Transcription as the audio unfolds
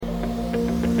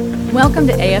Welcome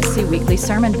to AFC Weekly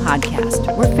Sermon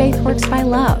Podcast, where faith works by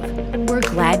love. We're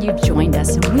glad you've joined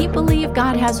us, and we believe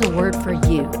God has a word for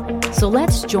you. So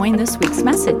let's join this week's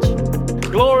message.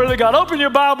 Glory to God. Open your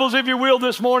Bibles, if you will,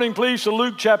 this morning, please, to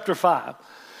Luke chapter 5.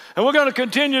 And we're going to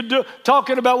continue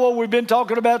talking about what we've been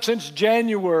talking about since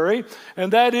January,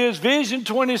 and that is Vision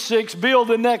 26, Build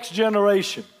the Next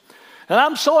Generation. And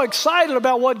I'm so excited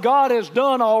about what God has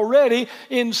done already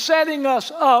in setting us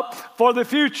up for the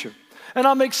future. And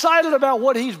I'm excited about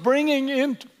what He's bringing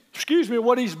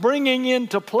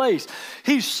into place.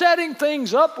 He's setting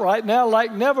things up right now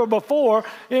like never before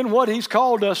in what He's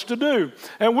called us to do.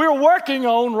 And we're working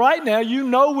on right now,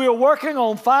 we're working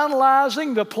on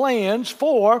finalizing the plans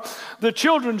for the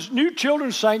new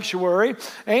children's sanctuary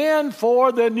and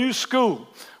for the new school.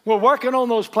 We're working on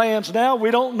those plans now. We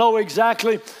don't know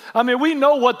exactly. We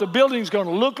know what the building's going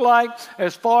to look like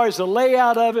as far as the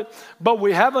layout of it, but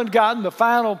we haven't gotten the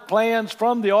final plans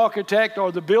from the architect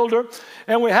or the builder,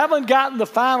 and we haven't gotten the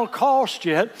final cost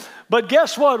yet. But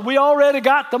guess what? We already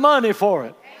got the money for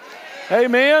it.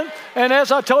 Amen. And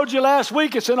as I told you last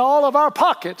week, it's in all of our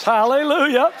pockets.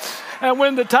 Hallelujah. And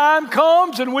when the time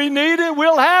comes and we need it,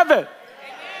 we'll have it.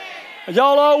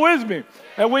 Y'all are with me?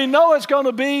 And we know it's going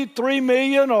to be $3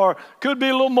 million, or could be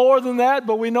a little more than that,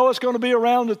 but we know it's going to be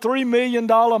around the $3 million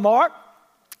mark.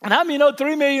 And how many know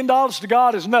 $3 million to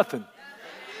God is nothing?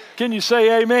 Can you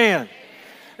say amen?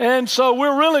 And so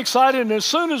we're really excited. And as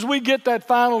soon as we get that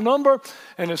final number,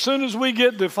 and as soon as we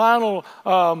get the final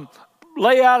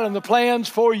layout and the plans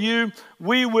for you,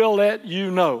 we will let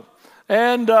you know.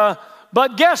 And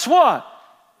but guess what?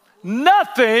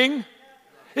 Nothing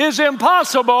is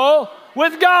impossible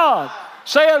with God.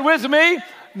 Say it with me.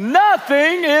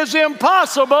 Nothing is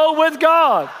impossible with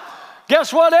God.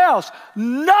 Guess what else?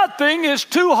 Nothing is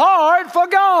too hard for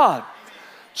God.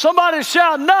 Somebody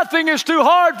shout, nothing is too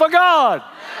hard for God.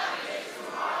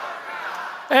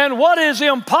 And what is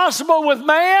impossible with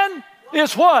man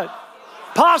is what?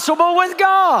 Possible with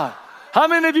God. How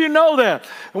many of you know that?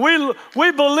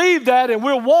 We believe that, and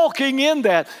we're walking in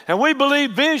that. And we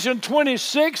believe Vision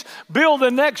 26, Build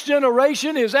the Next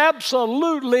Generation, is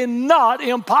absolutely not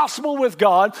impossible with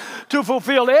God to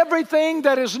fulfill everything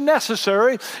that is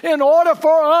necessary in order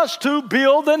for us to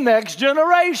build the next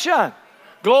generation.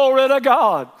 Glory to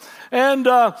God. And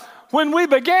when we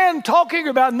began talking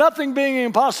about nothing being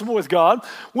impossible with God,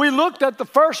 we looked at the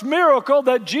first miracle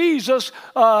that Jesus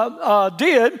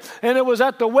did, and it was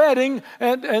at the wedding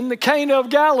in the Cana of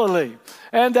Galilee.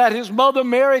 And that his mother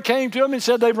Mary came to him and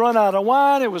said they've run out of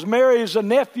wine. It was Mary's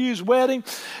nephew's wedding,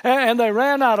 and they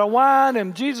ran out of wine.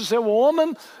 And Jesus said, well,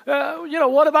 woman,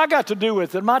 what have I got to do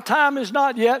with it? My time is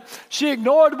not yet. She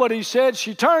ignored what he said.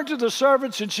 She turned to the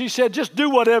servants and she said, just do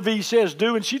whatever he says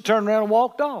do. And she turned around and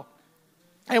walked off.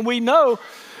 And we know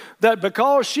that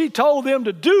because she told them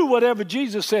to do whatever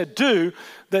Jesus said do,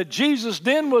 that Jesus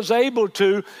then was able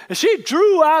to, and she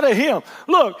drew out of him.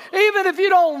 Look, even if you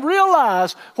don't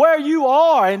realize where you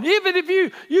are, and even if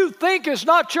you think it's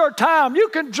not your time, you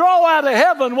can draw out of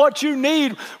heaven what you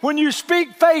need when you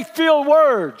speak faith-filled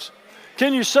words.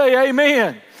 Can you say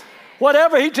amen?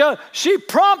 Whatever he tells, she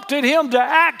prompted him to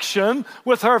action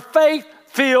with her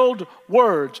faith-filled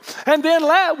words. And then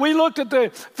we looked at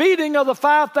the feeding of the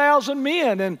 5,000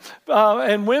 men and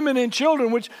women and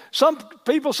children, which some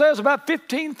people say is about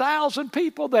 15,000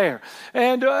 people there,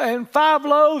 and 5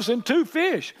 loaves and 2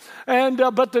 fish.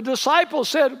 But the disciples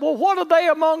said, well, what are they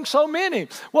among so many?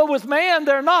 Well, with man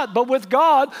they're not, but with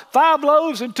God 5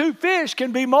 loaves and 2 fish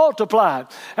can be multiplied.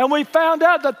 And we found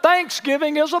out that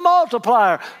Thanksgiving is a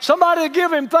multiplier. Somebody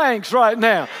give him thanks right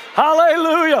now.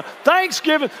 Hallelujah.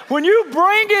 Thanksgiving. When you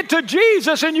bring it to Jesus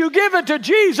and you give it to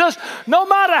Jesus, no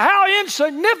matter how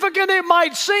insignificant it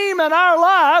might seem in our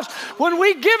lives, when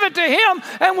we give it to Him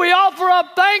and we offer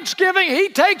up thanksgiving, He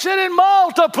takes it and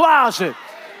multiplies it.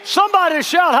 Somebody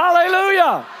shout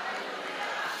hallelujah.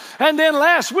 And then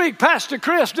last week, Pastor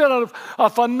Chris did a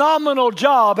phenomenal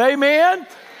job. Amen.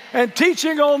 And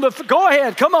teaching on go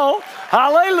ahead, come on,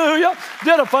 hallelujah,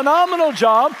 did a phenomenal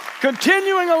job,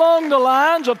 continuing along the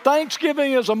lines of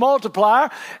Thanksgiving as a multiplier,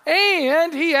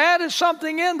 and he added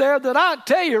something in there that I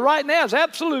tell you right now is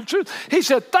absolute truth. He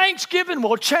said, Thanksgiving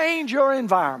will change your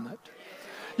environment.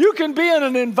 You can be in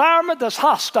an environment that's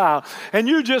hostile, and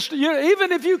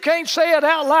even if you can't say it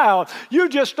out loud, you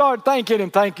just start thanking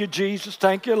Him. Thank you, Jesus.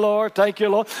 Thank you, Lord. Thank you,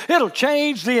 Lord. It'll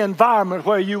change the environment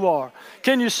where you are.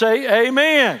 Can you say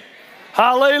amen?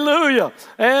 Hallelujah.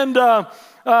 And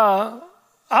I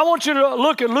want you to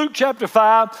look at Luke chapter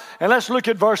 5, and let's look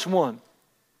at verse 1.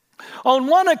 On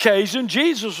one occasion,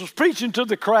 Jesus was preaching to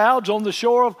the crowds on the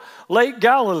shore of Lake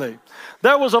Galilee.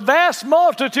 There was a vast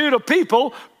multitude of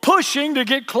people pushing to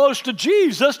get close to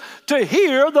Jesus to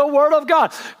hear the Word of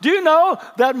God. Do you know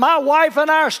that my wife and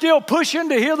I are still pushing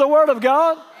to hear the Word of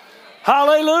God?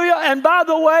 Hallelujah. And by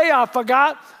the way, I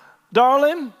forgot,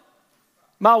 darling,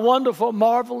 my wonderful,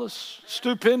 marvelous,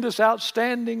 stupendous,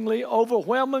 outstandingly,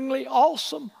 overwhelmingly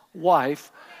awesome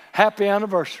wife, happy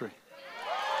anniversary.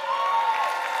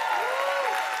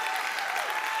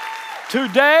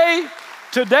 Today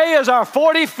is our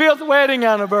 45th wedding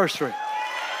anniversary.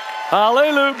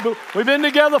 Hallelujah. We've been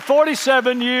together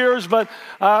 47 years, but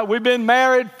we've been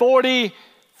married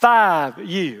 45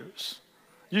 years.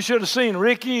 You should have seen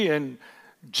Ricky and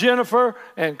Jennifer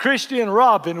and Christy and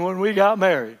Robin when we got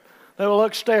married. They were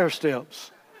like stair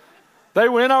steps. They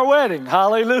were in our wedding.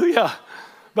 Hallelujah.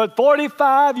 But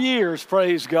 45 years,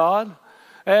 praise God.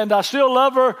 And I still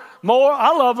love her more. I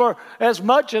love her as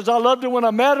much as I loved her when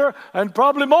I met her, and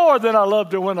probably more than I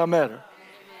loved her when I met her.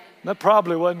 That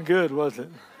probably wasn't good, was it?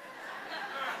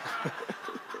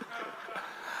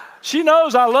 She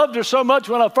knows I loved her so much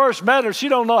when I first met her, she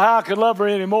don't know how I could love her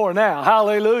anymore now.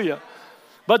 Hallelujah.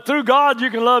 But through God, you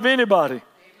can love anybody.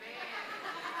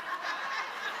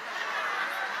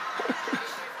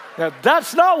 Now,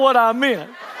 that's not what I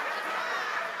meant.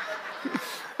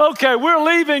 Okay, we're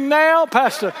leaving now.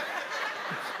 Pastor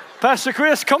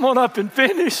Chris, come on up and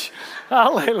finish.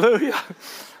 Hallelujah.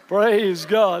 Praise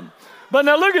God. But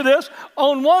now look at this.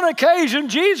 On one occasion,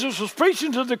 Jesus was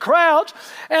preaching to the crowds,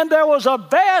 and there was a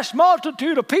vast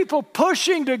multitude of people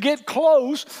pushing to get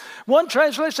close. One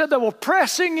translation said they were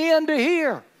pressing in to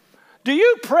hear. Do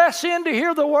you press in to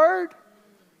hear the word?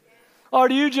 Or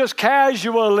do you just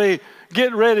casually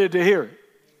get ready to hear it?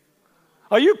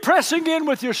 Are you pressing in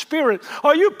with your spirit?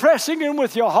 Are you pressing in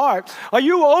with your heart? Are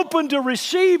you open to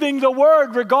receiving the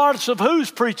word regardless of who's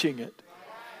preaching it?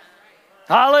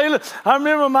 Hallelujah. I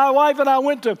remember my wife and I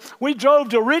we drove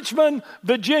to Richmond,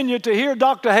 Virginia to hear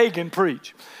Dr. Hagan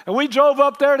preach. And we drove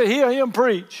up there to hear him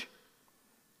preach.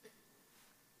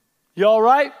 You all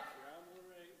right?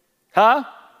 Huh?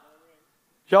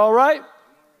 You all right?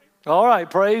 All right,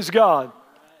 praise God.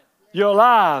 You're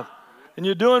alive and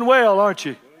you're doing well, aren't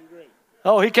you?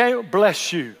 Oh, he came.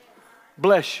 Bless you.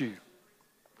 Bless you.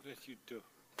 Bless you too.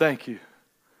 Thank you.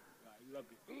 I love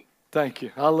you. Thank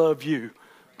you. I love you.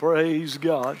 Praise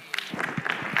God.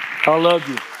 I love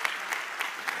you.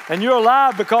 And you're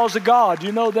alive because of God.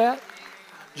 You know that?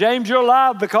 James, you're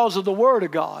alive because of the Word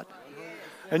of God.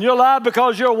 And you're alive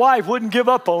because your wife wouldn't give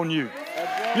up on you.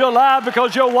 You're alive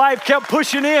because your wife kept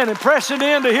pushing in and pressing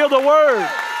in to hear the Word.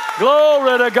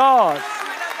 Glory to God.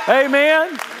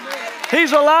 Amen.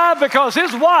 He's alive because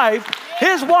his wife,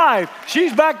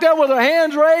 she's back there with her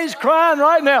hands raised crying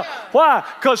right now. Why?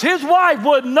 Because his wife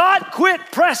would not quit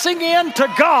pressing in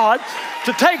to God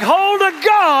to take hold of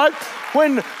God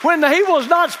when he was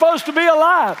not supposed to be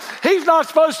alive. He's not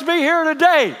supposed to be here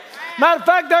today. Matter of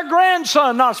fact, their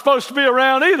grandson not supposed to be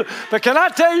around either. But can I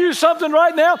tell you something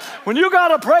right now? When you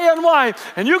got a praying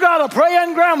wife and you got a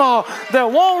praying grandma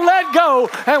that won't let go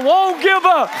and won't give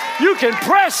up, you can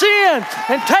press in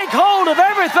and take hold of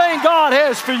everything God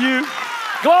has for you.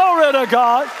 Glory to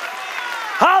God.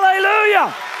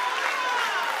 Hallelujah.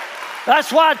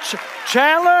 That's why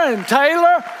Chandler and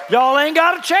Taylor, y'all ain't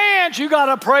got a chance. You got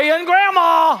a praying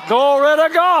grandma. Glory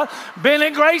to God. Benny,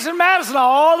 Grace, and Madison,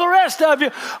 all the rest of you.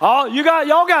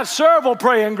 Y'all got several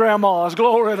praying grandmas.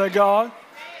 Glory to God.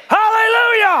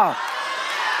 Hallelujah.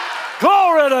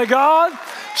 Glory to God.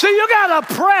 See, you got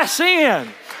to press in.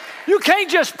 You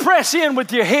can't just press in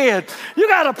with your head. You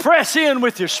got to press in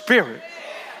with your spirit.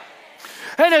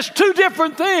 And it's two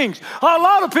different things. A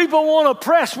lot of people want to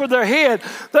press with their head.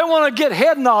 They want to get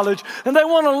head knowledge, and they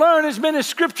want to learn as many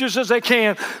scriptures as they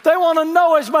can. They want to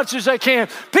know as much as they can.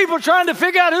 People trying to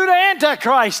figure out who the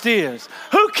Antichrist is.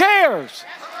 Who cares?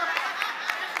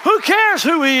 Who cares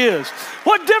who he is?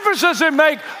 What difference does it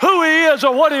make who he is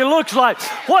or what he looks like?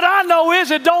 What I know is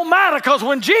it don't matter, because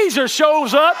when Jesus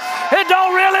shows up, it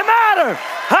don't really matter.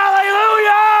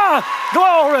 Hallelujah!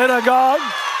 Glory to God.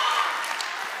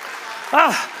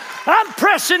 I'm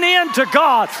pressing into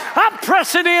God. I'm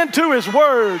pressing into his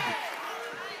word.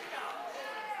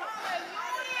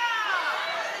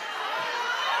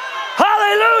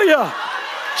 Hallelujah.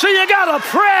 So you got to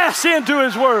press into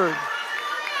his word.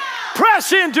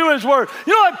 Press into his word.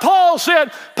 You know what Paul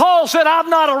said? Paul said, I've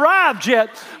not arrived yet,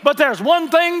 but there's one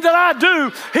thing that I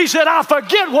do. He said, I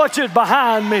forget what is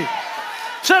behind me.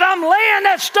 Said, I'm laying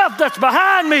that stuff that's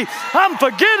behind me. I'm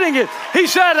forgetting it. He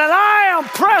said, and I am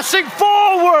pressing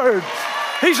forward.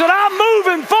 He said, I'm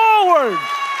moving forward.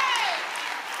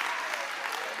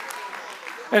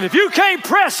 And if you can't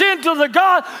press into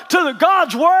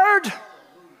God's word,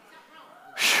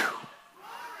 whew,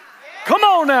 come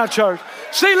on on now, church.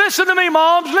 See, listen to me,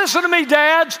 moms. Listen to me,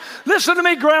 dads. Listen to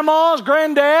me, grandmas,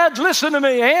 granddads. Listen to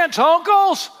me, aunts,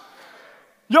 uncles.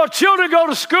 Your children go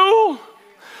to school.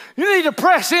 You need to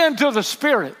press into the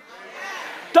Spirit.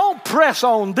 Don't press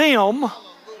on them.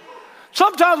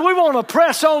 Sometimes we want to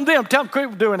press on them. Tell them,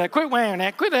 quit doing that. Quit wearing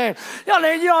that. Quit that.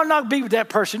 Y'all not be with that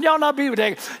person. Y'all not be with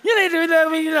that. You need to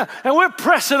do that. And we're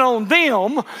pressing on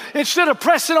them instead of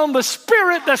pressing on the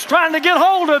Spirit that's trying to get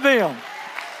hold of them.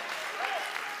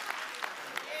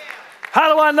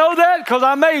 How do I know that? Because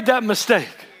I made that mistake.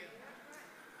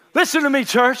 Listen to me,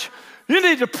 church. You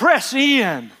need to press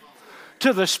in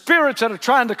to the spirits that are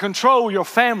trying to control your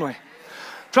family,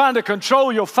 trying to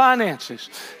control your finances,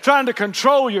 trying to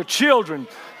control your children,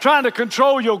 trying to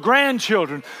control your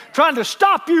grandchildren, trying to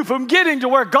stop you from getting to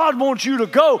where God wants you to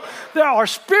go. There are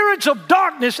spirits of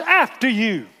darkness after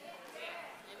you.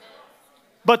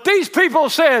 But these people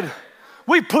said,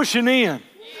 we pushing in.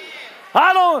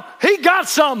 He got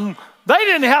something. They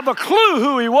didn't have a clue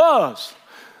who he was.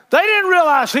 They didn't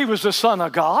realize he was the Son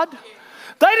of God.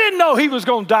 They didn't know he was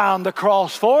going to die on the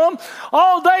cross for them.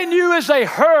 All they knew is they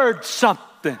heard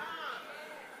something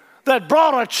that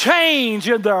brought a change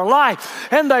in their life.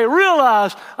 And they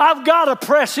realized, I've got to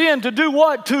press in to do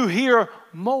what? To hear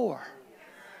more.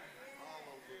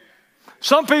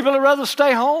 Some people would rather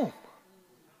stay home.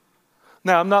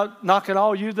 Now, I'm not knocking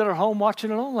all you that are home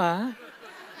watching it online.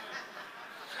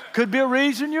 Could be a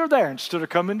reason you're there instead of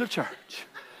coming to church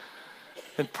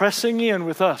and pressing in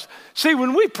with us. See,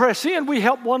 when we press in, we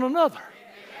help one another.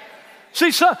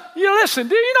 See, so, listen,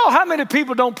 do you know how many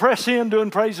people don't press in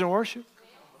doing praise and worship?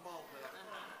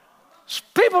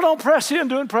 People don't press in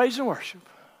doing praise and worship.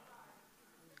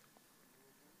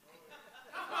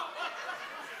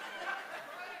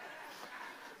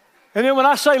 And then when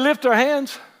I say lift their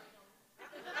hands,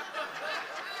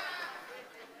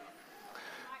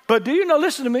 but do you know,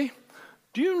 listen to me,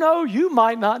 do you know you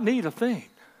might not need a thing?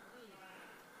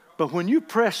 But when you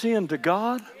press into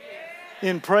God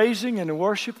in praising and in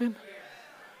worshiping,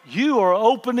 you are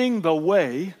opening the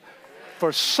way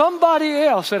for somebody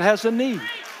else that has a need.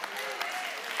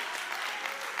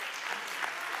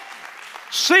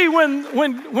 See,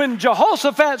 when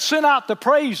Jehoshaphat sent out the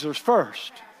praisers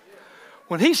first,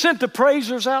 when he sent the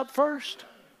praisers out first,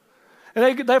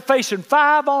 and they're facing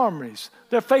 5 armies,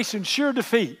 they're facing sure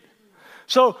defeat.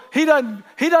 So he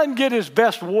doesn't get his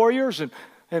best warriors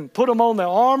and put them on their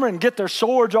armor and get their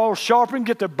swords all sharpened,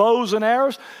 get their bows and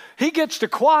arrows. He gets the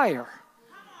choir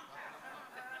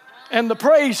and the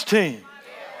praise team.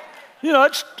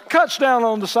 It cuts down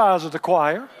on the size of the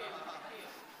choir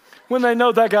when they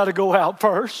know they got to go out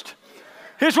first.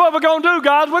 Here's what we're going to do,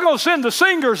 guys. We're going to send the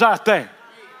singers out there.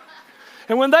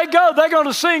 And when they go, they're going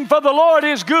to sing, for the Lord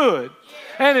is good,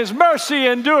 and his mercy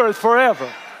endureth forever.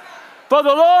 For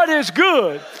the Lord is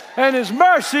good, and his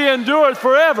mercy endureth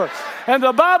forever. And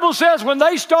the Bible says when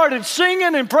they started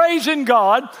singing and praising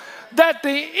God, that the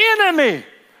enemy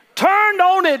turned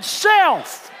on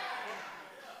itself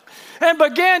and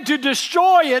began to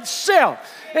destroy itself.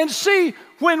 And see,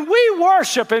 when we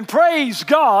worship and praise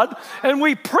God, and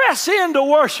we press into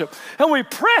worship, and we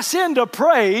press into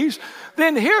praise,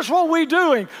 then here's what we're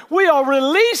doing. We are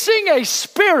releasing a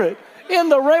spirit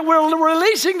we're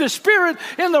releasing the Spirit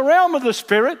in the realm of the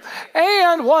Spirit.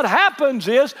 And what happens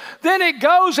is, then it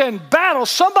goes and battles.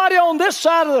 Somebody on this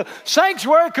side of the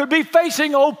sanctuary could be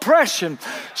facing oppression.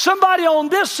 Somebody on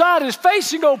this side is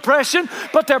facing oppression,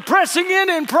 but they're pressing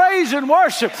in praise and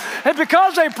worship. And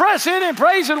because they press in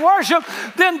praise and worship,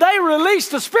 then they release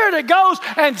the Spirit that goes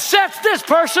and sets this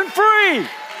person free.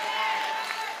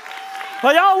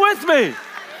 Are y'all with me?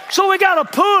 So we got to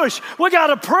push. We got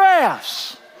to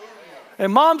press.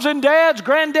 And moms and dads,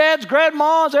 granddads,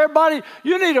 grandmas, everybody,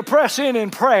 you need to press in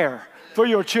prayer for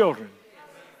your children.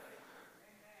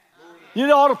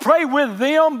 You ought to pray with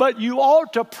them, but you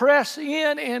ought to press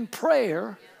in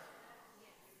prayer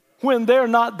when they're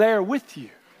not there with you.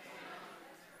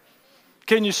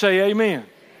 Can you say amen?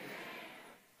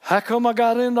 How come I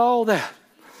got into all that?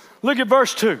 Look at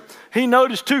verse 2. He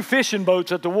noticed 2 fishing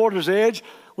boats at the water's edge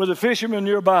with the fishermen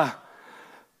nearby,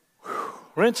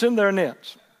 rinsing their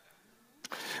nets.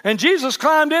 And Jesus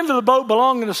climbed into the boat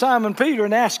belonging to Simon Peter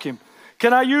and asked him,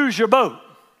 "Can I use your boat?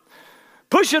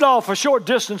 Push it off a short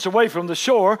distance away from the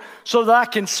shore so that I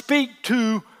can speak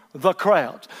to the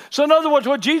crowds." So in other words,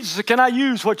 what Jesus said, can I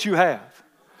use what you have?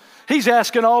 He's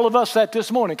asking all of us that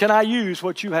this morning. Can I use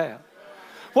what you have?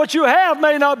 What you have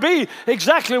may not be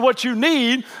exactly what you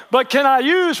need, but can I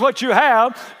use what you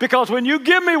have? Because when you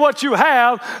give me what you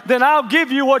have, then I'll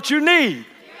give you what you need.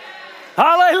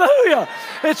 Hallelujah.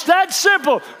 It's that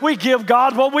simple. We give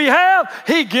God what we have.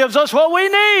 He gives us what we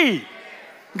need.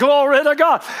 Glory to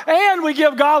God. And we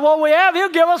give God what we have, He'll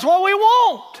give us what we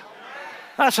want.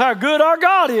 That's how good our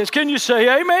God is. Can you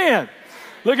say amen?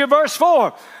 Look at verse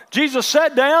 4. Jesus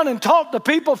sat down and taught the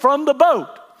people from the boat.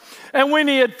 And when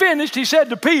He had finished, He said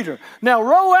to Peter, now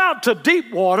row out to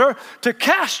deep water to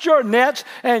cast your nets,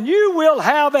 and you will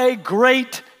have a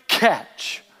great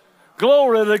catch.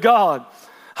 Glory to God.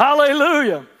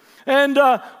 Hallelujah. And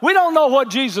we don't know what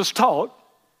Jesus taught,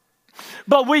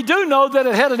 but we do know that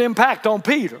it had an impact on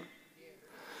Peter.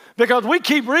 Because we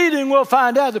keep reading, we'll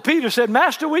find out that Peter said,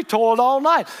 Master, we toiled all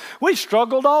night. We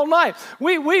struggled all night.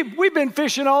 We've been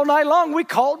fishing all night long. We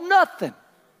caught nothing.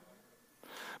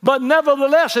 But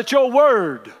nevertheless, at your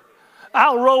word,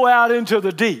 I'll row out into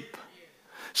the deep.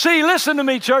 See, listen to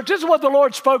me, church. This is what the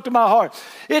Lord spoke to my heart.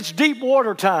 It's deep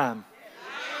water time.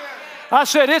 I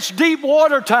said, it's deep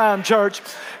water time, church.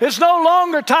 It's no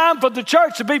longer time for the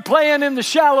church to be playing in the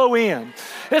shallow end.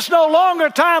 It's no longer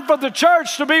time for the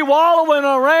church to be wallowing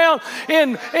around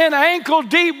in ankle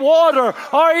deep water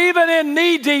or even in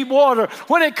knee deep water.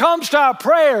 When it comes to our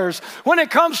prayers, when it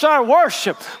comes to our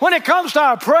worship, when it comes to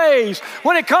our praise,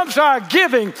 when it comes to our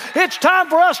giving, it's time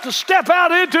for us to step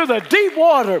out into the deep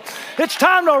water. It's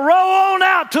time to row on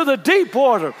out to the deep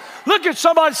water. Look at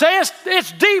somebody and say,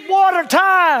 it's deep water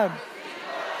time.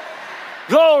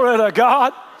 Glory to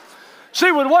God.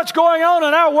 See, with what's going on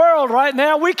in our world right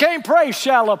now, we can't pray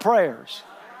shallow prayers.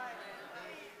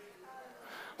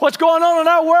 What's going on in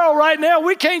our world right now,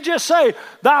 we can't just say,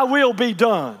 thy will be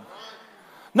done.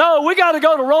 No, we got to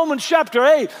go to Romans chapter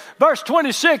 8, verse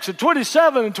 26 and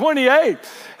 27 and 28.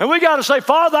 And we got to say,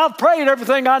 Father, I've prayed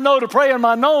everything I know to pray in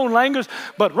my known language,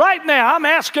 but right now I'm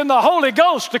asking the Holy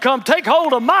Ghost to come take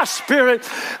hold of my spirit,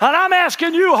 and I'm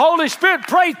asking you, Holy Spirit,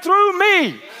 pray through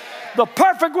me the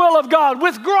perfect will of God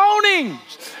with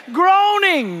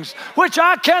groanings, which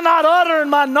I cannot utter in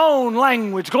my known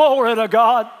language. Glory to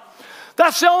God.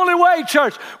 That's the only way,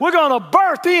 church. We're going to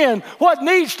birth in what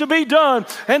needs to be done.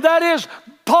 And that is,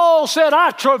 Paul said,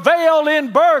 I travail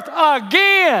in birth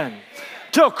again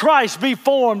till Christ be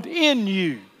formed in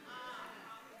you.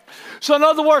 So in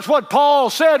other words, what Paul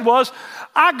said was,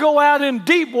 I go out in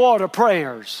deep water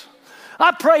prayers.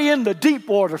 I pray in the deep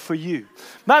water for you.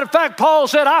 Matter of fact, Paul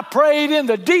said, I prayed in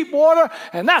the deep water,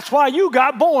 and that's why you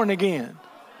got born again.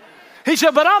 He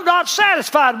said, but I'm not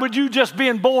satisfied with you just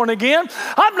being born again.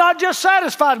 I'm not just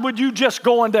satisfied with you just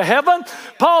going to heaven.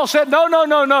 Paul said,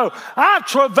 no. I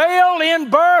travail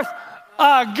in birth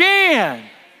again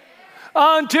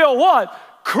until what?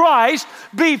 Christ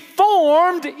be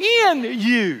formed in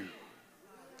you.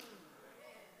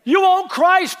 You want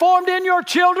Christ formed in your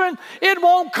children? It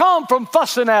won't come from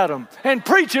fussing at them and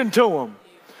preaching to them.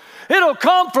 It'll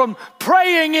come from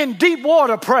praying in deep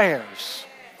water prayers.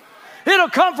 It'll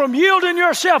come from yielding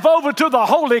yourself over to the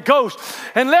Holy Ghost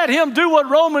and let Him do what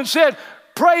Romans said,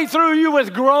 pray through you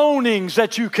with groanings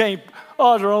that you can't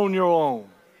utter on your own.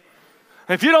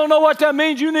 If you don't know what that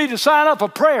means, you need to sign up for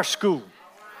prayer school.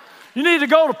 You need to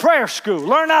go to prayer school,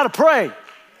 learn how to pray.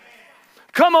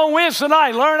 Come on Wednesday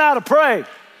night, learn how to pray.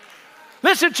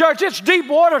 Listen, church, it's deep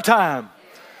water time.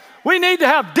 We need to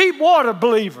have deep water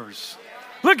believers.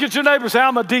 Look at your neighbor and say,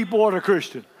 I'm a deep water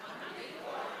Christian.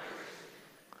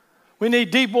 We need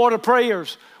deep water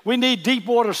prayers. We need deep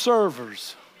water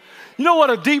servers. You know what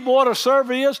a deep water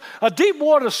server is? A deep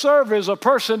water server is a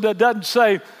person that doesn't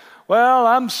say, well,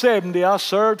 I'm 70. I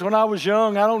served when I was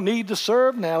young. I don't need to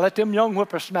serve now. Let them young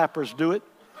whippersnappers do it.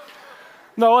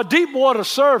 No, a deep water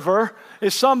server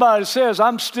is somebody that says,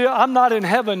 I'm not in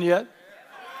heaven yet,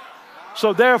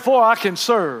 so therefore I can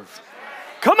serve.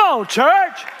 Come on,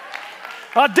 church.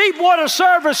 A deep water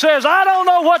server says, I don't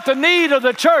know what the need of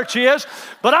the church is,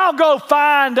 but I'll go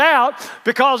find out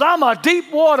because I'm a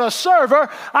deep water server.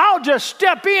 I'll just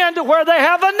step into where they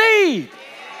have a need.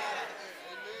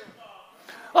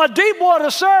 A deep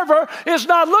water server is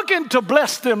not looking to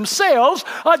bless themselves.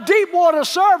 A deep water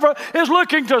server is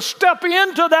looking to step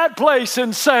into that place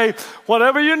and say,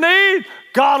 whatever you need,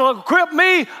 God will equip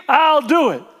me, I'll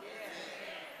do it.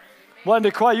 Wasn't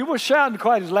it quite? You were shouting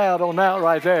quite as loud on that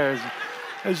right there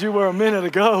as you were a minute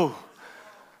ago.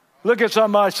 Look at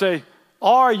somebody and say,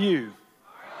 are you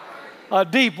a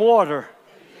deep water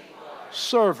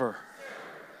server?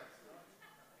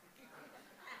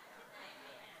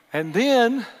 And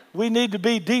then we need to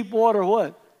be deep water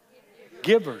what?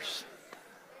 Givers.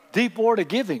 Deep water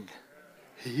giving.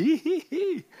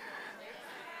 You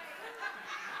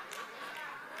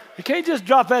can't just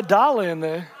drop that dollar in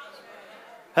there.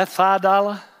 That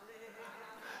 $5.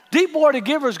 Deep water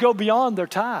givers go beyond their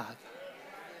tithe.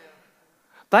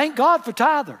 Thank God for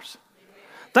tithers.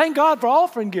 Thank God for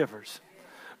offering givers.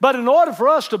 But in order for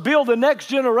us to build the next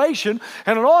generation,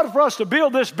 and in order for us to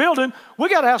build this building, we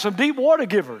got to have some deep water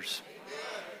givers.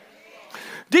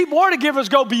 Deep water givers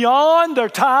go beyond their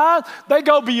tithe. They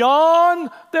go beyond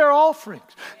their offerings.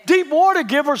 Deep water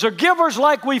givers are givers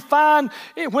like we find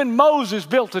when Moses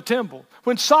built the temple,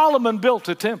 when Solomon built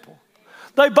the temple.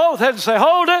 They both had to say,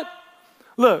 hold it.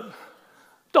 Look,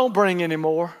 don't bring any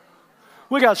more.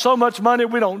 We got so much money,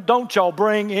 don't y'all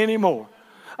bring any more.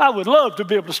 I would love to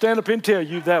be able to stand up and tell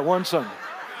you that one Sunday.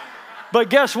 But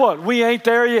guess what? We ain't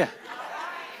there yet.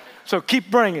 So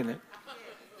keep bringing it.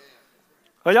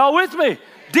 Are y'all with me?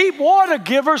 Deep water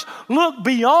givers look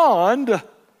beyond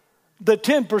the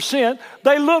 10%.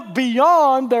 They look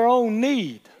beyond their own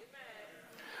need.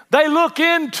 They look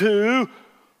into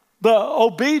the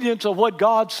obedience of what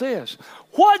God says.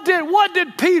 What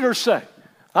did Peter say?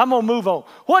 I'm going to move on.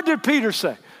 What did Peter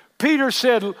say? Peter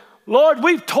said, Lord,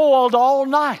 we've toiled all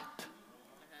night.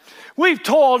 We've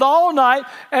toiled all night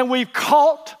and we've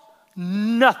caught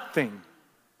nothing.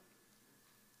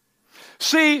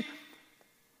 See,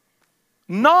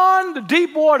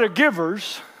 non-deep water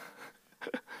givers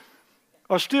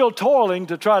are still toiling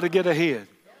to try to get ahead.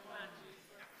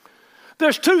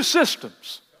 There's two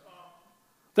systems.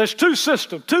 There's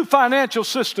two financial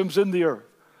systems in the earth.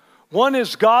 One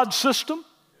is God's system.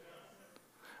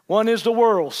 One is the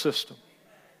world system.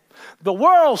 The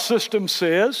world system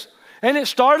says, and it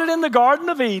started in the Garden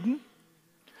of Eden,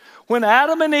 when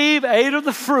Adam and Eve ate of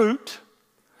the fruit,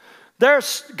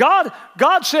 God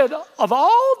said, of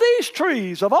all these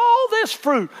trees, of all this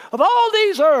fruit, of all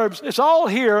these herbs, it's all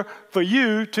here for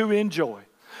you to enjoy.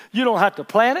 You don't have to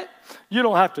plant it. You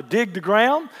don't have to dig the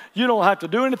ground. You don't have to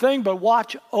do anything but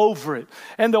watch over it.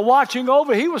 And the watching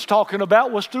over he was talking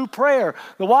about was through prayer.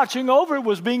 The watching over it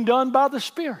was being done by the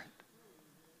Spirit.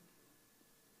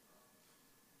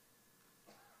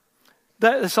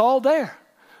 It's all there.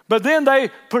 But then they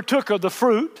partook of the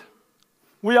fruit.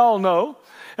 We all know.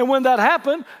 And when that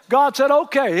happened, God said,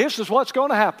 okay, this is what's going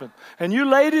to happen. And you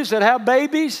ladies that have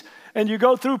babies and you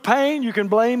go through pain, you can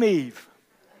blame Eve.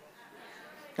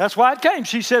 That's why it came.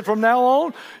 She said, from now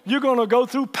on, you're going to go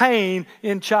through pain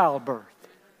in childbirth.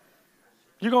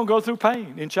 You're going to go through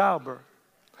pain in childbirth.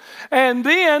 And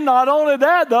then, not only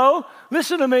that, though,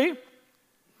 listen to me.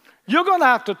 You're going to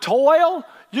have to toil,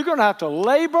 you're going to have to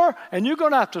labor, and you're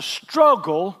going to have to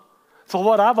struggle for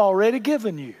what I've already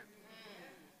given you.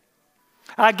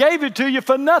 I gave it to you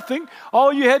for nothing.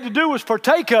 All you had to do was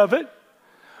partake of it.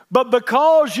 But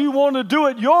because you want to do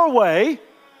it your way,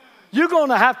 you're going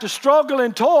to have to struggle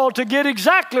and toil to get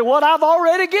exactly what I've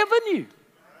already given you.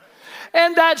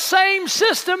 And that same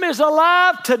system is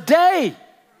alive today.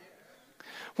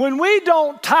 When we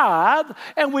don't tithe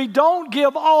and we don't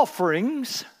give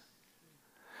offerings,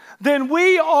 then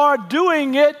we are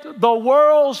doing it the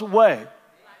world's way.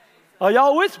 Are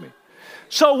y'all with me?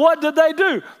 So what did they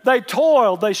do? They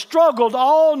toiled, they struggled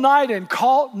all night and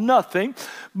caught nothing.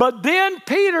 But then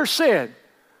Peter said,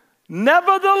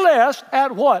 nevertheless,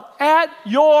 at what? At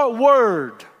your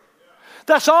word.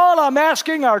 That's all I'm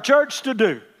asking our church to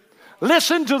do.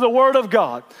 Listen to the word of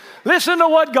God. Listen to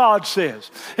what God says.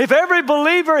 If every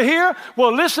believer here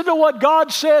will listen to what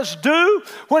God says do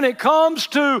when it comes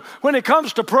to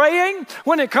praying,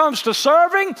 when it comes to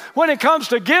serving, when it comes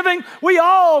to giving, we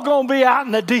all going to be out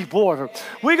in the deep water.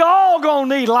 We all going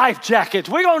to need life jackets.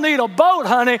 We're going to need a boat,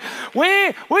 honey.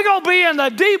 We're going to be in the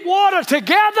deep water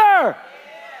together.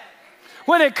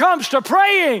 When it comes to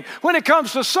praying, when it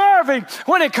comes to serving,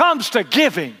 when it comes to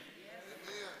giving.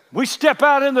 We step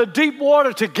out in the deep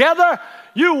water together.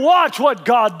 You watch what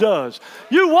God does.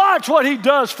 You watch what he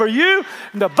does for you.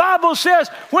 And the Bible says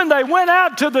when they went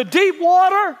out to the deep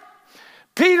water,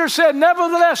 Peter said,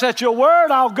 nevertheless, at your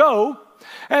word I'll go.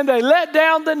 And they let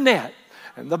down the net.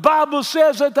 And the Bible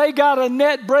says that they got a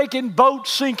net-breaking,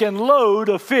 boat-sinking load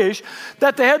of fish,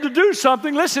 that they had to do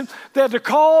something. Listen, they had to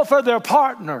call for their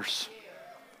partners.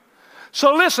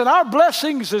 So listen, our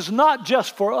blessings is not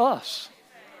just for us.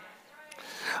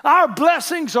 Our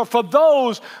blessings are for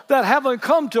those that haven't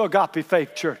come to Agape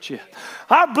Faith Church yet.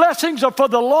 Our blessings are for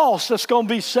the lost that's going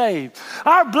to be saved.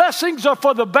 Our blessings are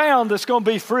for the bound that's going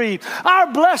to be freed.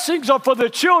 Our blessings are for the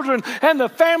children and the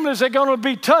families that are going to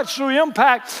be touched through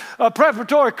Impact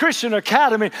Preparatory Christian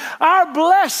Academy. Our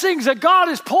blessings that God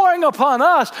is pouring upon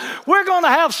us, we're going to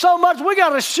have so much, we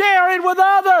got to share it with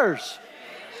others.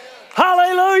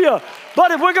 Hallelujah.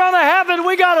 But if we're going to have it,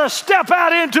 we got to step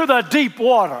out into the deep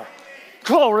water.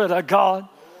 Glory to God.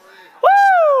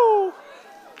 Woo!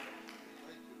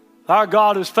 Our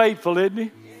God is faithful, isn't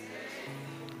he?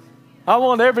 I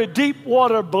want every deep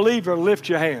water believer to lift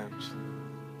your hands.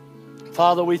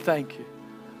 Father, we thank you.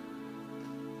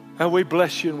 And we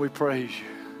bless you and we praise you.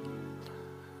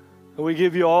 And we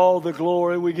give you all the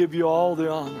glory. We give you all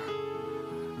the honor.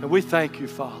 And we thank you,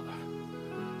 Father.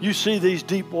 You see these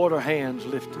deep water hands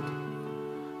lifted.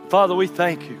 Father, we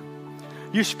thank you.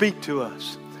 You speak to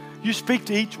us. You speak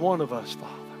to each one of us,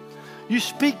 Father. You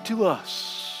speak to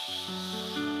us.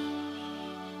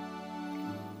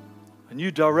 And you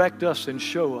direct us and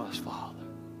show us, Father,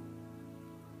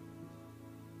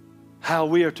 how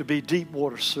we are to be deep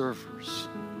water servers.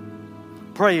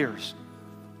 Prayers.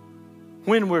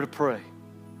 When we're to pray.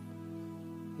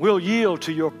 We'll yield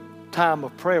to your time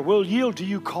of prayer. We'll yield to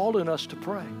you calling us to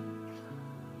pray.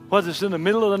 Whether it's in the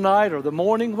middle of the night or the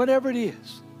morning, whatever it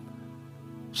is.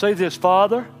 Say this,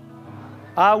 Father,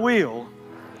 I will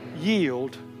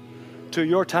yield to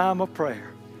your time of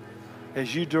prayer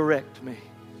as you direct me.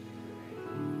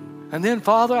 And then,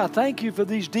 Father, I thank you for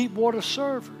these deep water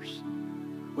servers.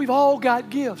 We've all got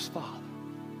gifts, Father.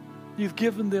 You've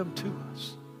given them to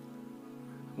us.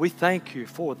 We thank you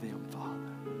for them, Father.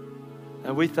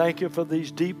 And we thank you for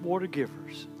these deep water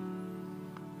givers.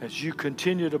 As you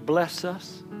continue to bless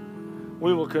us,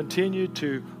 we will continue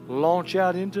to launch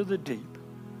out into the deep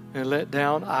and let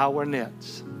down our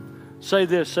nets. Say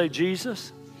this, say,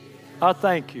 Jesus, I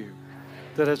thank you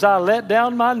that as I let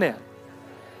down my net,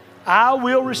 I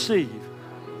will receive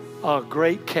a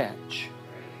great catch.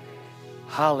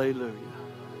 Hallelujah.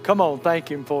 Come on,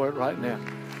 thank him for it right now.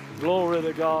 Glory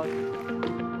to God.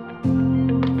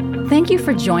 Thank you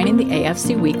for joining the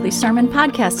AFC Weekly Sermon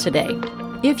Podcast today.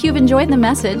 If you've enjoyed the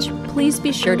message, please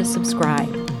be sure to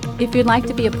subscribe. If you'd like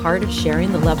to be a part of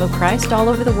sharing the love of Christ all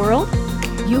over the world,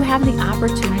 you have the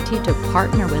opportunity to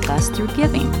partner with us through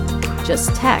giving.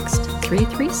 Just text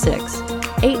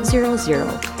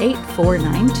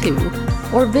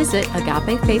 336-800-8492 or visit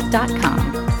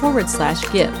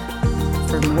agapefaith.com/give.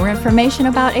 For more information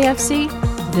about AFC,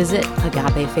 visit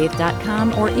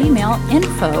agapefaith.com or email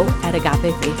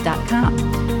info@agapefaith.com.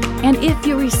 And if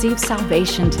you receive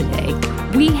salvation today,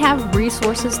 we have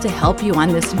resources to help you on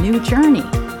this new journey.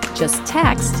 Just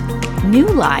text New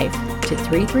Life to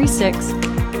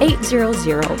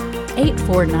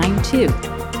 336-800-8492.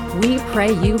 We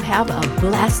pray you have a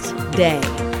blessed day.